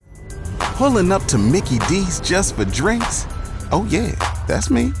Pulling up to Mickey D's just for drinks? Oh yeah,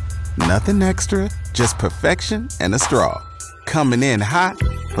 that's me. Nothing extra, just perfection and a straw. Coming in hot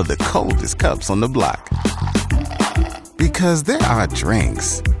for the coldest cups on the block. Because there are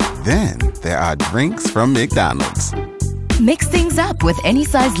drinks. Then there are drinks from McDonald's. Mix things up with any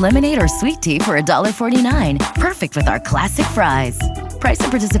size lemonade or sweet tea for $1.49. Perfect with our classic fries. Price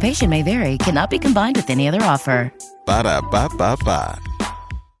and participation may vary. Cannot be combined with any other offer. Ba-da-ba-ba-ba.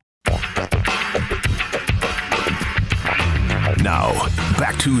 Now,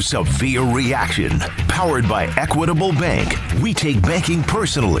 back to Severe Reaction. Powered by Equitable Bank. We take banking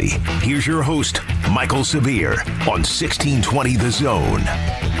personally. Here's your host, Michael Severe, on 1620 The Zone.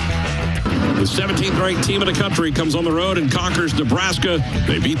 The 17th ranked team in the country comes on the road and conquers Nebraska.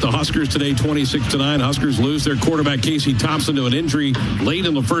 They beat the Huskers today 26-9. Huskers lose their quarterback Casey Thompson to an injury late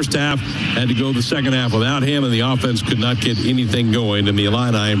in the first half. Had to go the second half without him, and the offense could not get anything going. And the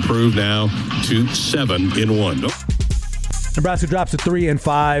Illini improved now to 7-1. Nebraska drops to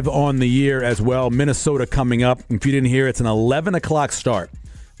 3-5 on the year as well. Minnesota coming up. If you didn't hear, it's an 11 o'clock start.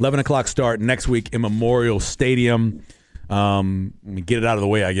 11 o'clock start next week in Memorial Stadium. Let me get it out of the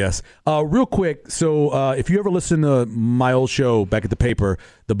way, I guess. Real quick, so if you ever listen to my old show back at the paper,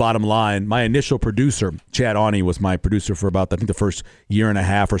 The Bottom Line, my initial producer, Chad Awney, was my producer for about, I think, the first year and a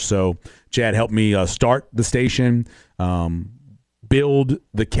half or so. Chad helped me start the station, build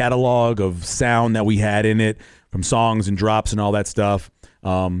the catalog of sound that we had in it, from songs and drops and all that stuff.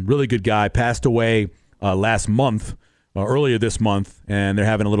 Really good guy. Passed away last month, earlier this month, and they're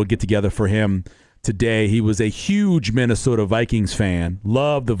having a little get-together for him today. He was a huge Minnesota Vikings fan,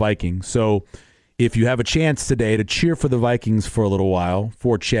 loved the Vikings. So if you have a chance today to cheer for the Vikings for a little while,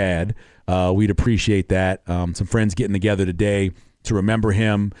 for Chad, we'd appreciate that. Some friends getting together today to remember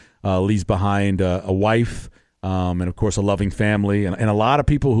him. Leaves behind a wife, and, of course, a loving family, and a lot of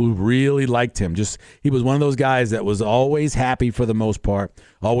people who really liked him. He was one of those guys that was always happy for the most part,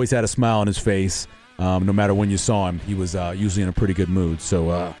 always had a smile on his face. No matter when you saw him, he was usually in a pretty good mood.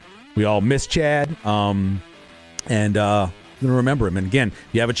 So we all miss Chad, and going to remember him. And, again, if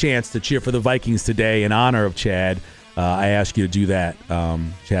you have a chance to cheer for the Vikings today in honor of Chad, I ask you to do that.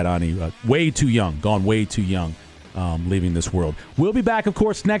 Chad Awney, way too young, gone way too young, leaving this world. We'll be back, of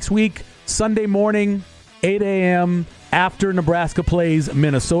course, next week, Sunday morning, 8 a.m. after Nebraska plays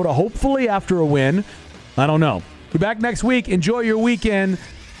Minnesota, hopefully after a win. I don't know. Be back next week. Enjoy your weekend.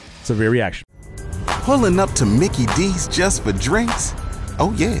 Severe Reaction. Pulling up to Mickey D's just for drinks?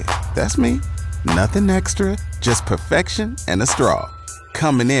 Oh yeah, that's me. Nothing extra, just perfection and a straw.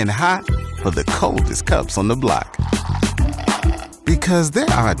 Coming in hot for the coldest cups on the block. Because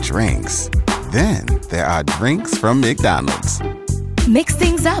there are drinks. Then there are drinks from McDonald's. Mix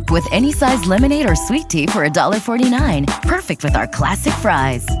things up with any size lemonade or sweet tea for $1.49. Perfect with our classic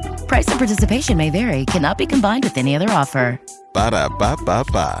fries. Price and participation may vary. Cannot be combined with any other offer.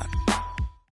 Ba-da-ba-ba-ba.